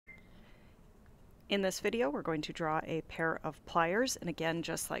In this video, we're going to draw a pair of pliers, and again,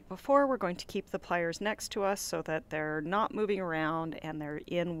 just like before, we're going to keep the pliers next to us so that they're not moving around and they're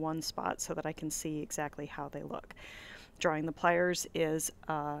in one spot so that I can see exactly how they look. Drawing the pliers is,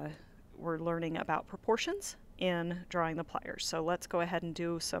 we're learning about proportions in drawing the pliers. So let's go ahead and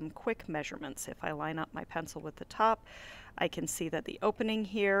do some quick measurements. If I line up my pencil with the top, I can see that the opening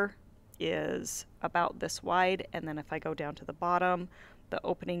here is about this wide, and then if I go down to the bottom, the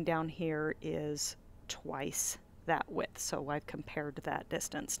opening down here is twice that width. So I've compared that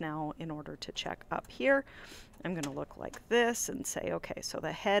distance. Now in order to check up here, I'm going to look like this and say, okay, so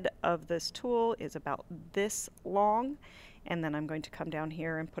the head of this tool is about this long, and then I'm going to come down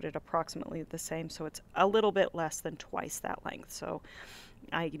here and put it approximately the same, so it's a little bit less than twice that length. So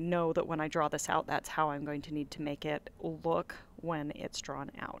I know that when I draw this out, that's how I'm going to need to make it look when it's drawn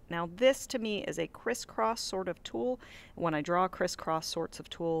out. Now this to me is a crisscross sort of tool. When I draw crisscross sorts of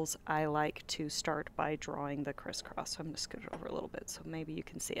tools, I like to start by drawing the crisscross. So I'm going to scoot it over a little bit so maybe you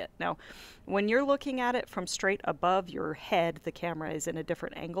can see it. Now when you're looking at it from straight above your head, the camera is in a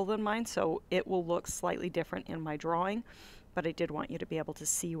different angle than mine, so it will look slightly different in my drawing, but I did want you to be able to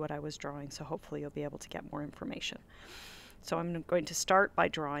see what I was drawing, so hopefully you'll be able to get more information. So I'm going to start by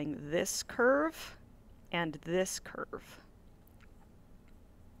drawing this curve and this curve.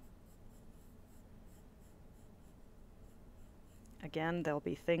 Again, there'll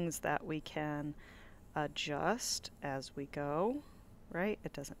be things that we can adjust as we go, right?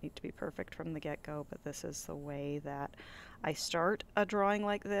 It doesn't need to be perfect from the get-go, but this is the way that I start a drawing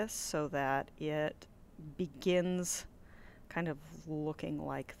like this so that it begins kind of looking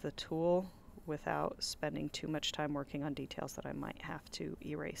like the tool without spending too much time working on details that I might have to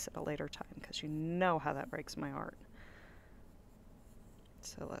erase at a later time, because you know how that breaks my heart.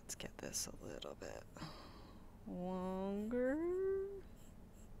 So let's get this a little bit longer.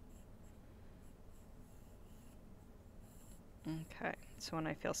 Okay, so when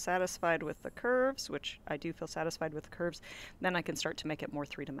I feel satisfied with the curves, which I do feel satisfied with the curves, then I can start to make it more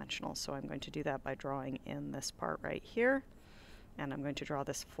three-dimensional. So I'm going to do that by drawing in this part right here, and I'm going to draw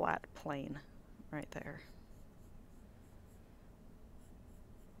this flat plane right there.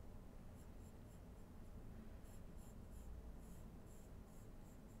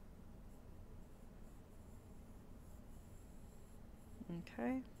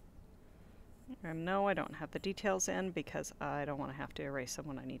 Okay. No, I don't have the details in because I don't want to have to erase them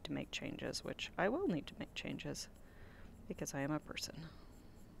when I need to make changes, which I will need to make changes because I am a person.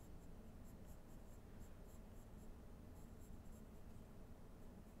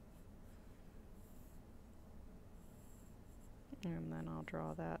 And then I'll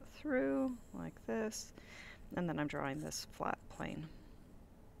draw that through like this, and then I'm drawing this flat plane.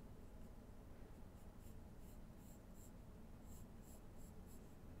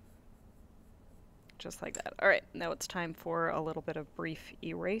 Just like that. All right, now it's time for a little bit of brief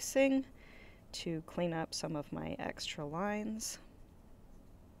erasing to clean up some of my extra lines.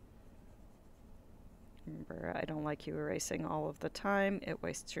 Remember, I don't like you erasing all of the time. It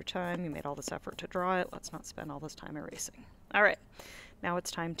wastes your time. You made all this effort to draw it. Let's not spend all this time erasing. All right, now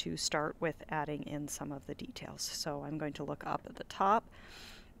it's time to start with adding in some of the details. So I'm going to look up at the top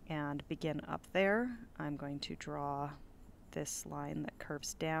and begin up there. I'm going to draw this line that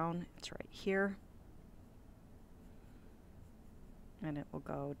curves down. It's right here. And it will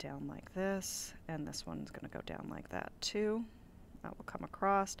go down like this, and this one's going to go down like that too. That will come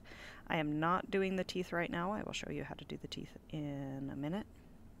across. I am not doing the teeth right now. I will show you how to do the teeth in a minute.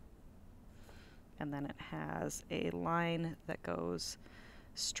 And then it has a line that goes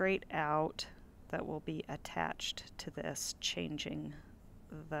straight out that will be attached to this, changing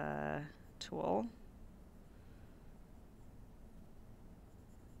the tool.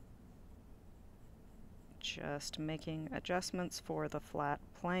 Just making adjustments for the flat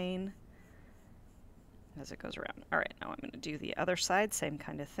plane as it goes around. All right, now I'm going to do the other side, same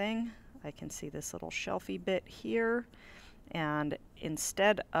kind of thing. I can see this little shelfy bit here, and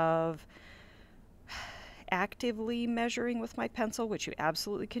instead of actively measuring with my pencil, which you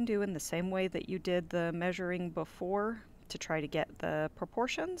absolutely can do in the same way that you did the measuring before to try to get the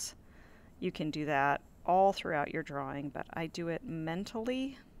proportions, you can do that all throughout your drawing, but I do it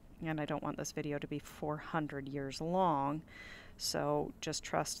mentally, and I don't want this video to be 400 years long, so just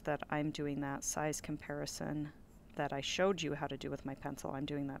trust that I'm doing that size comparison that I showed you how to do with my pencil. I'm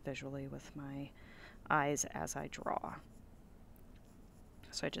doing that visually with my eyes as I draw.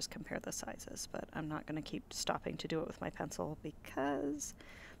 So I just compare the sizes, but I'm not going to keep stopping to do it with my pencil because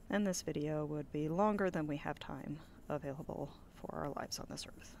then this video would be longer than we have time available for our lives on this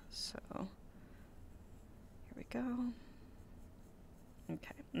earth. So here we go.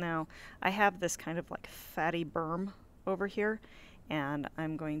 Okay. Now, I have this kind of like fatty berm over here, and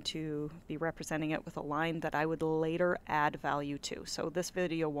I'm going to be representing it with a line that I would later add value to. So this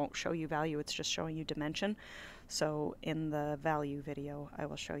video won't show you value, it's just showing you dimension. So in the value video, I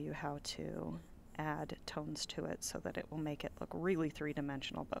will show you how to add tones to it so that it will make it look really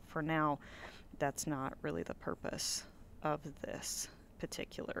three-dimensional. But for now, that's not really the purpose of this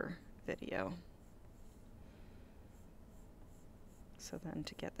particular video. So then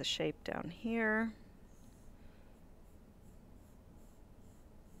to get the shape down here,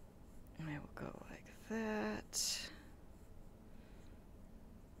 I will go like that.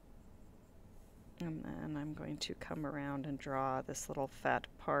 And then I'm going to come around and draw this little fat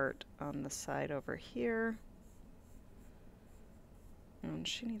part on the side over here. And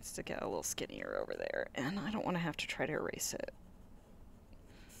she needs to get a little skinnier over there, and I don't want to have to try to erase it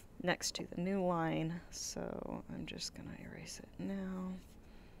next to the new line, so I'm just going to erase it now.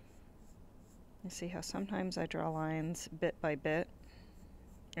 You see how sometimes I draw lines bit by bit?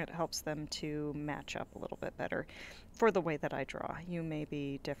 It helps them to match up a little bit better for the way that I draw. You may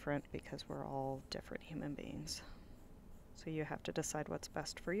be different because we're all different human beings. So you have to decide what's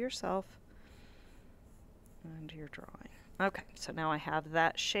best for yourself and your drawing. Okay, so now I have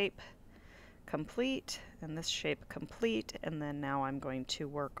that shape complete and this shape complete, and then now I'm going to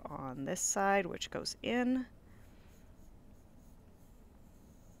work on this side, which goes in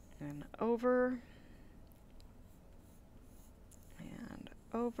and over and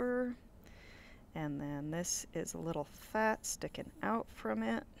over, and then this is a little fat sticking out from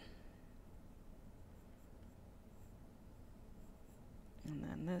it, and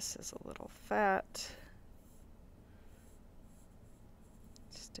then this is a little fat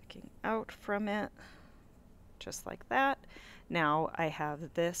sticking out from it, just like that. Now I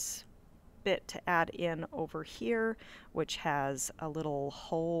have this bit to add in over here, which has a little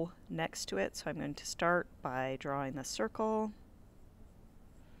hole next to it. So I'm going to start by drawing the circle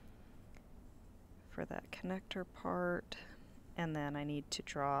for that connector part, and then I need to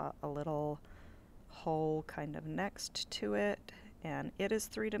draw a little hole kind of next to it, and it is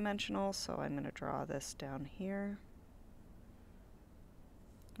three-dimensional, so I'm going to draw this down here.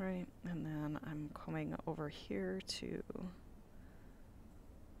 Right, and then I'm coming over here to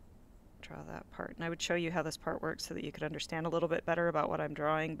draw that part. And I would show you how this part works so that you could understand a little bit better about what I'm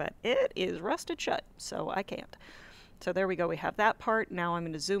drawing, but it is rusted shut, so I can't. So there we go, we have that part. Now I'm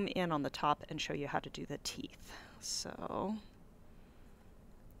going to zoom in on the top and show you how to do the teeth. So,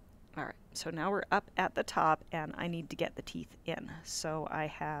 alright, so now we're up at the top and I need to get the teeth in. So I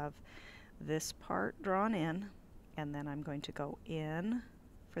have this part drawn in, and then I'm going to go in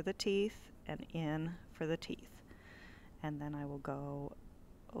for the teeth and in for the teeth, and then I will go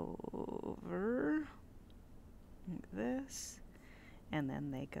over like this, and then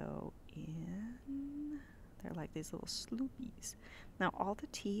they go in. They're like these little sloopies. Now all the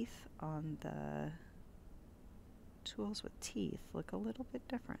teeth on the tools with teeth look a little bit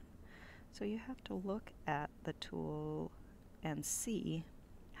different, so you have to look at the tool and see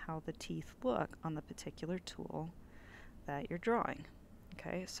how the teeth look on the particular tool that you're drawing.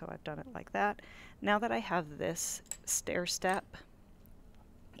 Okay, so I've done it like that. Now that I have this stair step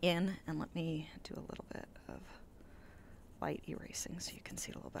in, and let me do a little bit of light erasing so you can see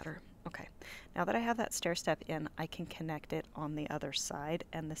it a little better. Okay, now that I have that stair step in, I can connect it on the other side,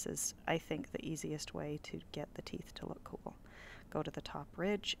 and this is, I think, the easiest way to get the teeth to look cool. Go to the top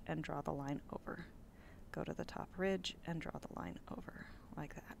ridge and draw the line over. Go to the top ridge and draw the line over,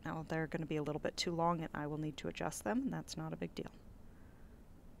 like that. Now they're going to be a little bit too long and I will need to adjust them, and that's not a big deal.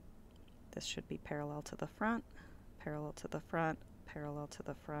 This should be parallel to the front, parallel to the front, parallel to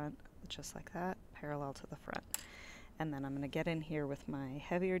the front, just like that, parallel to the front. And then I'm going to get in here with my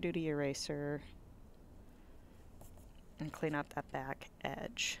heavier duty eraser and clean up that back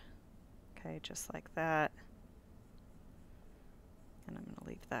edge. Okay, just like that. And I'm going to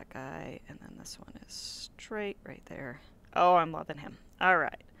leave that guy, and then this one is straight right there. Oh, I'm loving him. All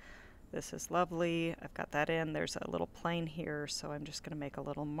right. This is lovely. I've got that in. There's a little plane here, so I'm just going to make a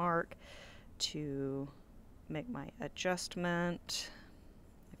little mark to make my adjustment.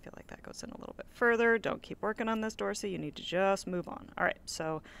 I feel like that goes in a little bit further. Don't keep working on this, Dorsey. You need to just move on. All right,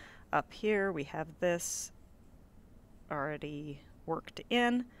 so up here we have this already worked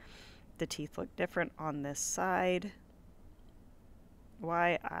in. The teeth look different on this side.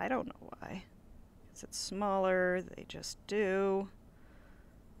 Why? I don't know why. Because it's smaller. They just do.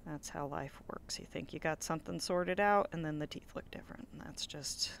 That's how life works. You think you got something sorted out, and then the teeth look different. And that's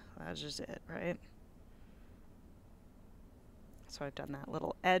just it, right? So I've done that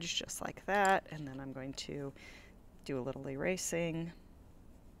little edge just like that, and then I'm going to do a little erasing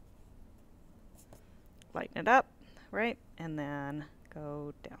lighten it up, right? And then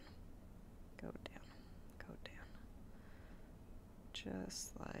go down, go down, go down.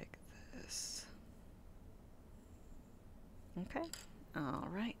 Just like this. Okay, all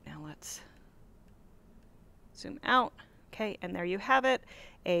right, now let's zoom out. Okay, and there you have it,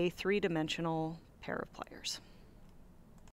 a three-dimensional pair of pliers.